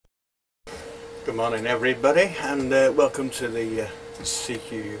Good morning everybody, and welcome to the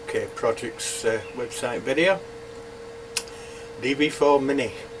CQ UK Projects website video.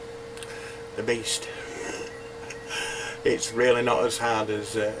 dv4mini, the beast. It's really not as hard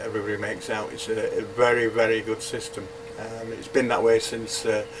as everybody makes out. It's a very good system. It's been that way since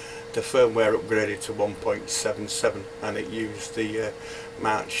the firmware upgraded to 1.77, and it used the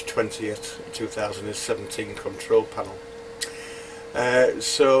March 20th 2017 control panel.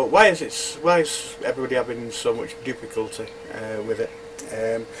 So why is everybody having so much difficulty with it?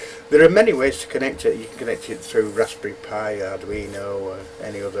 There are many ways to connect it. You can connect it through Raspberry Pi, Arduino, or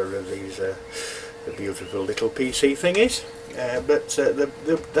any other of these beautiful little PC thingies. But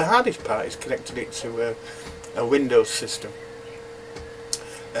the hardest part is connecting it to a Windows system.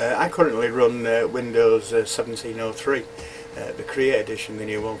 I currently run Windows 1703, the Create Edition, the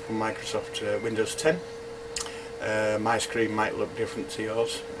new one from Microsoft, Windows 10. My screen might look different to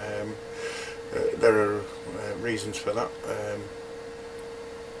yours. There are reasons for that.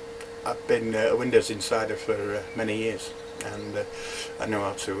 I've been a Windows insider for many years, and I know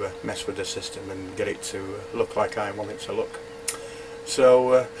how to mess with the system and get it to look like I want it to look.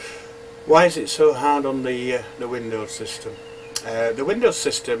 So why is it so hard on the Windows system? The Windows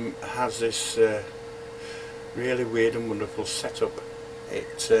system has this really weird and wonderful setup.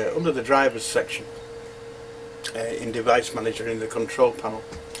 It's under the drivers section. In Device Manager in the control panel.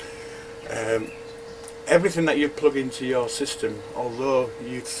 Everything that you plug into your system, although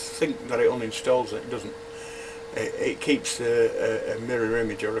you think that it uninstalls it, doesn't. It keeps a mirror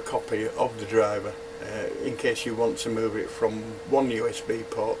image or a copy of the driver in case you want to move it from one USB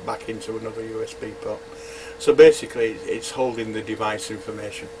port back into another USB port. So basically it's holding the device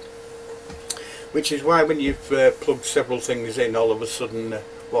information, which is why when you've plugged several things in, all of a sudden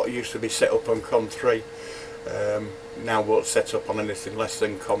what used to be set up on COM3 now won't set up on anything less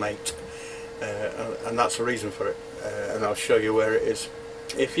than COM8, and that's the reason for it, and I'll show you where it is.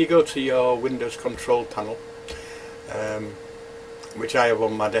 If you go to your Windows control panel, which I have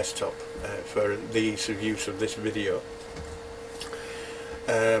on my desktop for the ease of use of this video,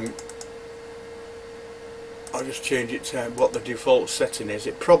 I'll just change it to what the default setting is.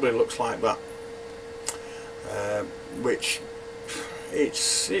 It probably looks like that, which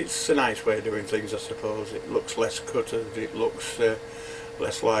it's a nice way of doing things, I suppose. It looks less cluttered, it looks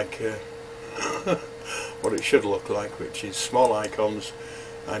less like what it should look like, which is small icons,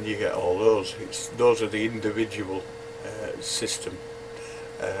 and you get all those. Those are the individual system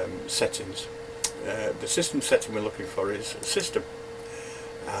settings. The system setting we're looking for is System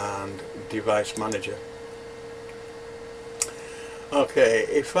and Device Manager. Okay,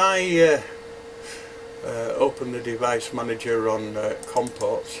 if I open the Device Manager on COM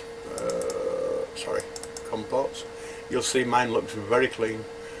ports, you'll see mine looks very clean.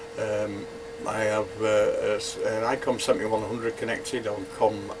 I have an ICOM 7100 connected on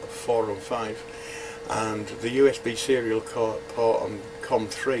COM 4 and 5, and the USB serial port on COM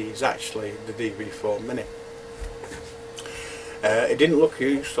 3 is actually the dv4mini. It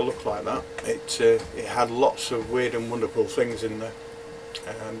used to look like that. It had lots of weird and wonderful things in there,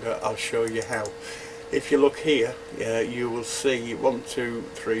 and I'll show you how. If you look here, you will see 1, 2,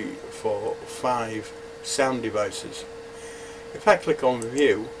 3, 4, 5 sound devices. If I click on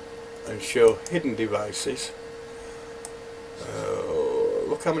View and show Hidden Devices,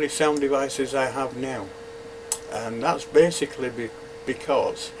 look how many sound devices I have now. And that's basically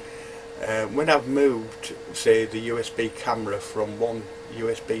because when I've moved, say, the USB camera from one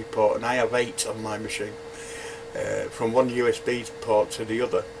USB port, and I have 8 on my machine, from one USB port to the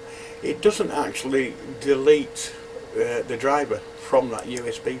other, it doesn't actually delete the driver from that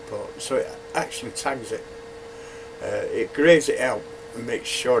USB port, so it actually tags it. It grays it out and makes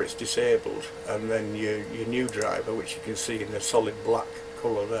sure it's disabled, and then your new driver, which you can see in the solid black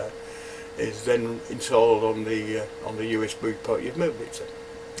colour there, is then installed on the USB port you've moved it to.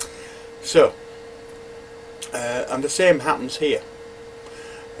 So, and the same happens here.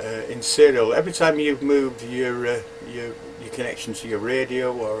 In serial, every time you've moved your connection to your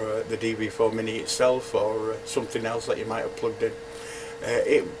radio, or the dv4mini itself, or something else that you might have plugged in,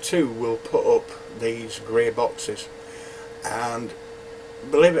 it too will put up these grey boxes, and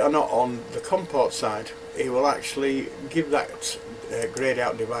believe it or not, on the COM port side it will actually give that greyed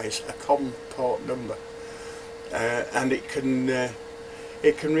out device a COM port number, and it can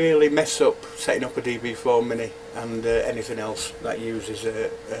really mess up setting up a dv4mini and anything else that uses a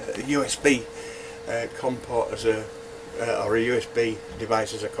USB COM port as or a USB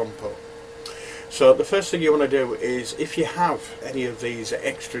device as a COM port. So the first thing you want to do is, if you have any of these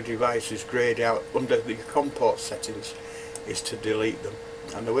extra devices greyed out under the COM port settings, is to delete them.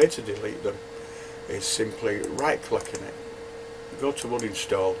 And the way to delete them is simply right clicking it, go to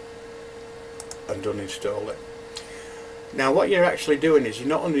uninstall and uninstall it. Now what you're actually doing is you're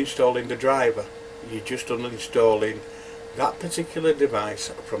not uninstalling the driver, you're just uninstalling that particular device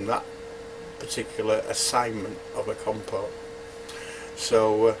from that particular assignment of a COM port.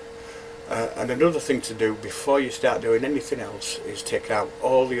 So and another thing to do before you start doing anything else is take out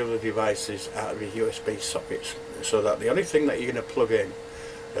all the other devices out of your USB sockets, so that the only thing that you're going to plug in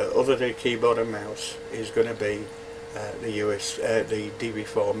other than keyboard and mouse is going to be the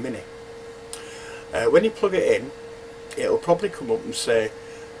dv4mini. When you plug it in, it'll probably come up and say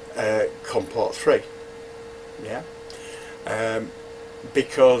COM port 3, yeah,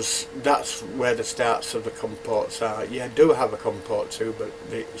 because that's where the starts of the COM ports are. You do have a COM port 2, but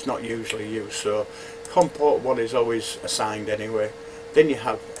it's not usually used, so COM port 1 is always assigned anyway. Then you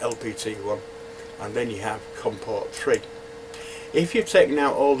have LPT1, and then you have COM port 3. If you've taken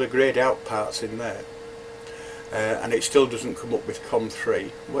out all the greyed out parts in there and it still doesn't come up with COM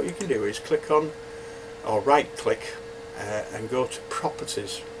 3, what you can do is click on, or right click and go to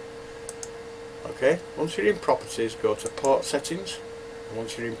properties. Okay, once you're in properties, go to port settings, and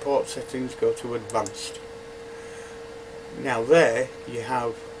once you're in port settings, go to advanced. Now there you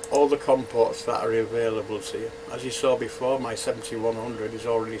have all the COM ports that are available to you. As you saw before, my 7100 is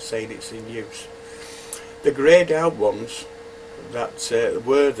already saying it's in use. The greyed out ones that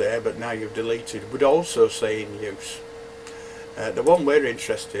were there but now you've deleted would also say in use. The one we're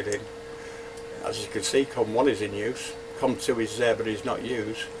interested in, as you can see, COM 1 is in use, COM 2 is there but is not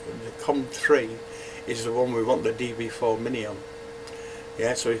used. The COM 3 is the one we want the dv4mini on.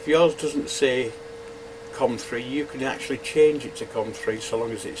 Yeah, so if yours doesn't say COM 3, you can actually change it to COM 3 so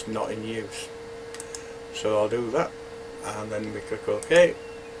long as it's not in use. So I'll do that, and then we click OK,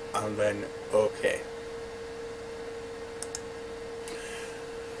 and then OK.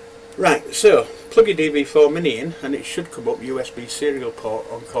 Right, so plug your dv4mini in and it should come up USB serial port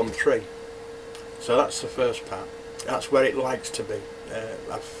on COM 3. So that's the first part. That's where it likes to be.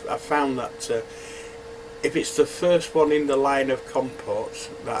 I've found that if it's the first one in the line of COM ports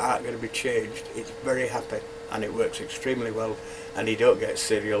that aren't going to be changed, it's very happy and it works extremely well, and you don't get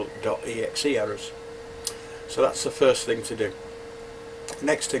serial.exe errors. So that's the first thing to do.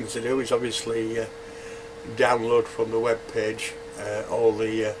 Next thing to do is obviously download from the web page all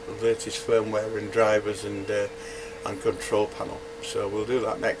the latest firmware and drivers and control panel. So we'll do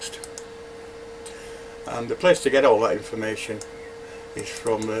that next. And the place to get all that information is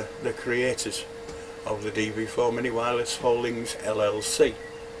from the creators of the dv4mini Wireless Holdings LLC.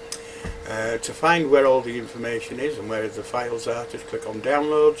 To find where all the information is and where the files are, just click on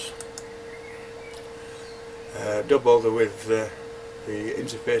downloads. Don't bother with the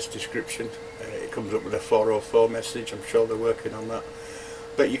interface description. It comes up with a 404 message. I'm sure they're working on that,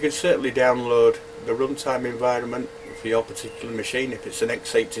 but you can certainly download the runtime environment for your particular machine. If it's an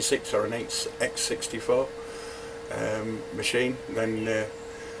x86 or an x64 machine, then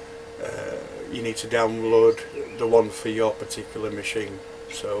you need to download the one for your particular machine.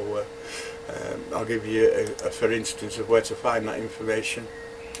 So I'll give you a for instance of where to find that information.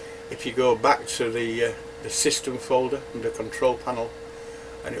 If you go back to the system folder under control panel,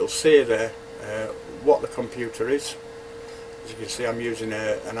 and it'll say there what the computer is. As you can see, I'm using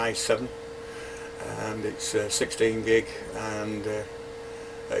an i7, and it's 16 gig, and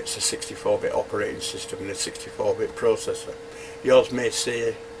it's a 64-bit operating system and a 64-bit processor. Yours may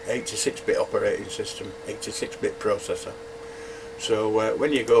say 86-bit operating system, 86-bit processor. So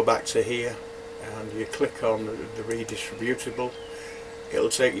when you go back to here and you click on the Redistributable, it'll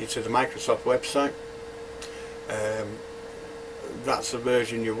take you to the Microsoft website. That's the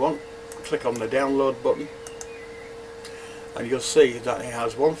version you want. Click on the download button and you'll see that it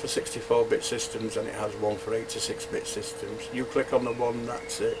has one for 64-bit systems and it has one for 86-bit systems. You click on the one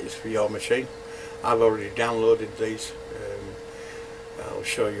that is for your machine. I've already downloaded these. I'll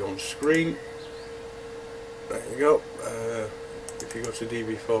show you on screen. There you go. If you go to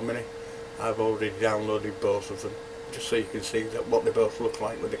dv4mini, I've already downloaded both of them, just so you can see that what they both look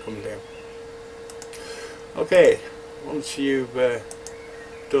like when they come down. Okay, once you've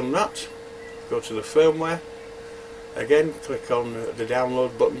done that, go to the firmware. Again, click on the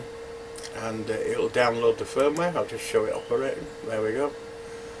download button and it'll download the firmware. I'll just show it operating. There we go.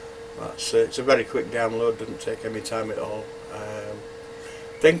 That's it's a very quick download, doesn't take any time at all.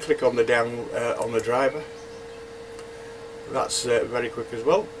 Then click on the driver. That's very quick as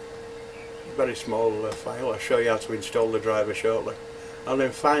well. Very small file. I'll show you how to install the driver shortly. And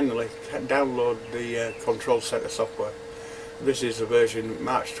then finally download the control center software. This is the version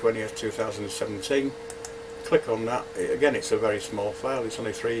March 20th 2017. click on that. Again, it's a very small file, it's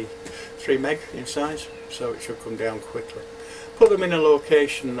only 3 meg in size, so it should come down quickly. Put them in a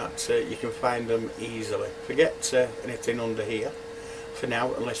location that you can find them easily. Forget anything under here for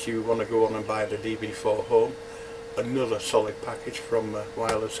now, unless you want to go on and buy the dv4 Home, another solid package from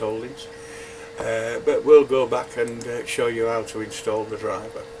Wireless Holdings. But we'll go back and show you how to install the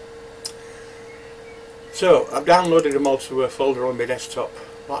driver. So I've downloaded them all to a folder on my desktop.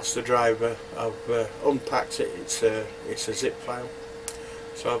 That's the driver. I've unpacked it. It's a zip file.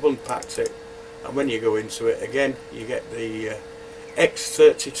 So I've unpacked it, and when you go into it again, you get the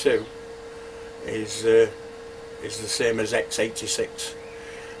X32 is the same as X86.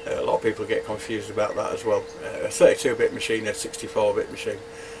 A lot of people get confused about that as well. A 32-bit machine, a 64-bit machine.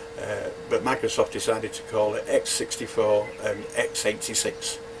 But Microsoft decided to call it X64 and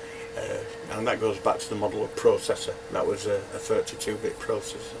X86. And that goes back to the model of processor. That was a 32-bit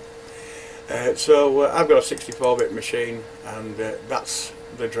processor. So I've got a 64-bit machine, and that's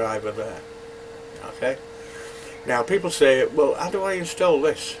the driver there. Okay. Now people say, well, how do I install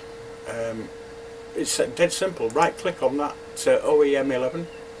this? It's dead simple. Right click on that OEM11,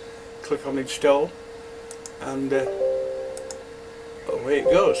 click on install, and away it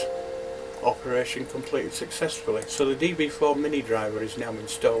goes. Operation completed successfully. So the dv4mini driver is now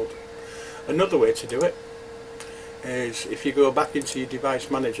installed. Another way to do it is if you go back into your device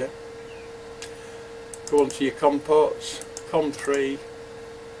manager, go onto your COM ports, COM3,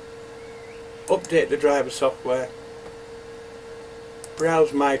 update the driver software,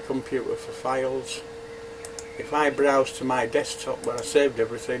 browse my computer for files. If I browse to my desktop where I saved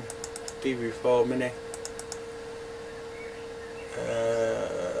everything, dv4mini,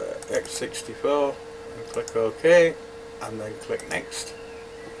 X64, and click OK, and then click next.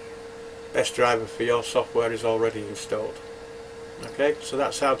 Best driver for your software is already installed. Okay, so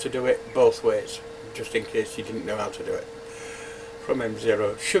that's how to do it both ways, just in case you didn't know how to do it. From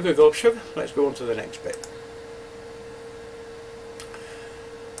M0, sugar go sugar. Let's go on to the next bit.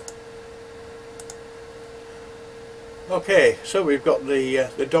 Okay, so we've got the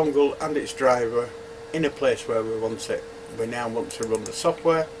dongle and its driver in a place where we want it. We now want to run the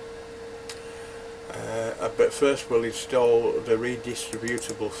software, but first we'll install the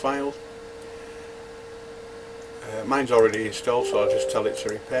Redistributable file. Mine's already installed, so I'll just tell it to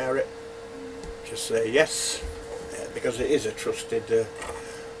repair it. Just say yes, because it is a trusted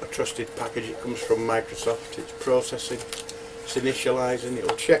package. It comes from Microsoft. It's processing, it's initializing.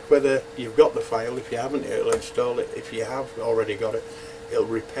 It'll check whether you've got the file. If you haven't, it'll install it. If you have already got it, it'll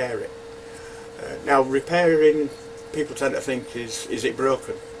repair it. Now repairing, people tend to think, is it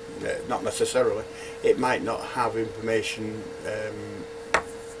broken? Not necessarily. It might not have information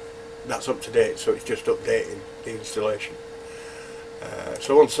that's up to date, so it's just updating the installation.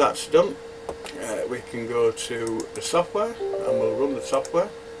 So once that's done, we can go to the software and we'll run the software.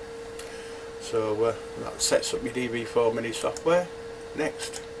 So that sets up your dv4mini software.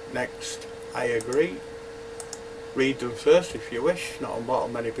 Next, next, I agree. Read them first if you wish. Not what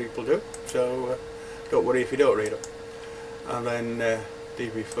many people do, so don't worry if you don't read them. And then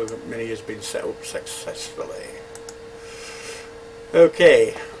dv4mini has been set up successfully.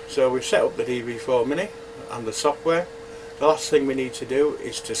 Okay, so we've set up the dv4mini and the software. The last thing we need to do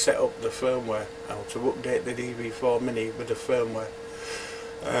is to set up the firmware, or to update the dv4mini with the firmware.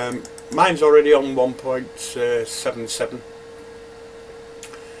 Mine's already on 1.77.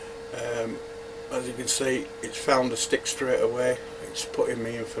 As you can see, it's found the stick straight away. It's put in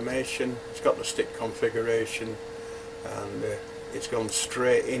my information, it's got the stick configuration, and it's gone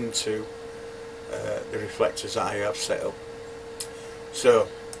straight into the reflectors that I have set up. So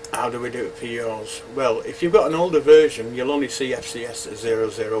how do we do it for yours? Well, if you've got an older version, you'll only see FCS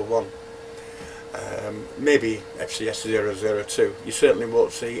 001, maybe FCS 002. You certainly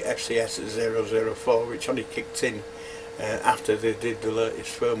won't see FCS 004, which only kicked in after they did the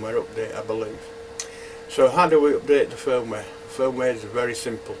latest firmware update, I believe. So how do we update the firmware? Firmware is very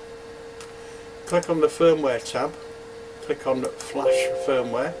simple. Click on the firmware tab, click on flash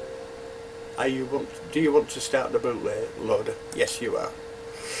firmware. Do you want to start the bootloader? Yes, you are.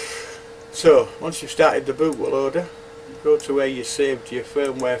 So once you've started the bootloader, go to where you saved your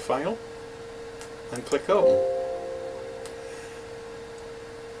firmware file and click open.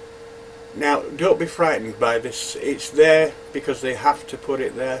 Now don't be frightened by this. It's there because they have to put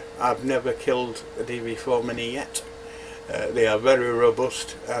it there. I've never killed a dv4mini yet. They are very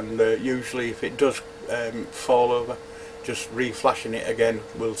robust, and usually if it does fall over, just reflashing it again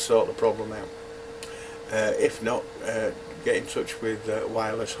will sort the problem out. If not, get in touch with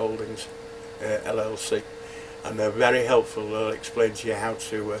Wireless Holdings LLC, and they're very helpful. They'll explain to you how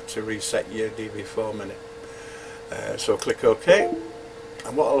to reset your dv4mini. So click OK,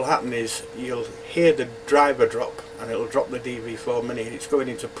 and what will happen is you'll hear the driver drop, and it'll drop the dv4mini. It's going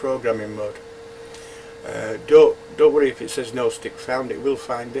into programming mode. Don't worry if it says no stick found, it will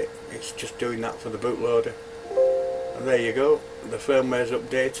find it. It's just doing that for the bootloader. And there you go, the firmware is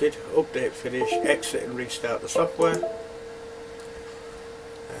updated. Update finish, exit and restart the software.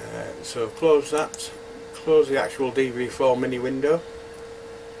 So close that, close the actual dv4mini window,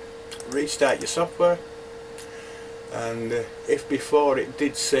 restart your software, and if before it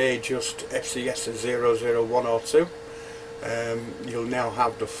did say just FCS 001 or 2, you'll now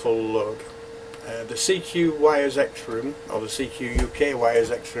have the full load. The CQ wires X room, or the CQ UK wires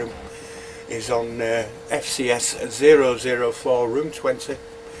X room, is on FCS 004 room 20,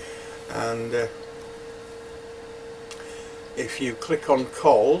 and if you click on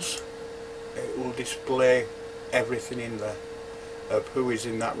calls, it will display everything in there of who is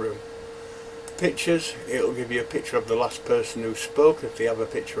in that room. Pictures, it will give you a picture of the last person who spoke if they have a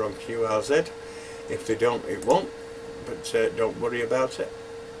picture on QRZ. If they don't, it won't, but don't worry about it.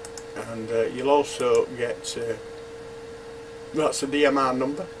 And you'll also get that's a DMR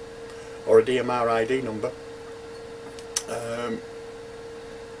number or a DMR ID number.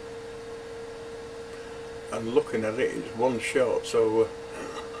 And looking at it, it's one short, so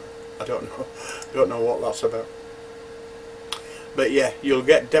I don't know what that's about. But yeah, you'll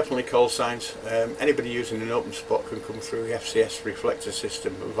get definitely call signs. Anybody using an open spot can come through the FCS reflector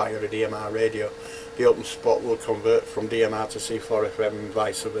system via a DMR radio. The open spot will convert from DMR to C4FM and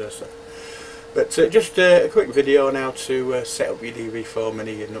vice versa. But just a quick video now to set up your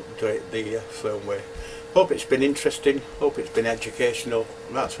dv4mini and update the firmware. Hope it's been interesting, hope it's been educational.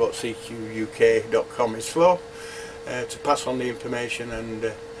 That's what CQUK.com is for, to pass on the information and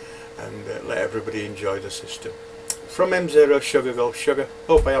let everybody enjoy the system. From M0 Sugar Golf Sugar,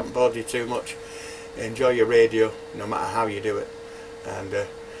 hope I haven't bored you too much. Enjoy your radio no matter how you do it, and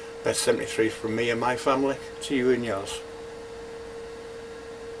best 73 from me and my family to you and yours.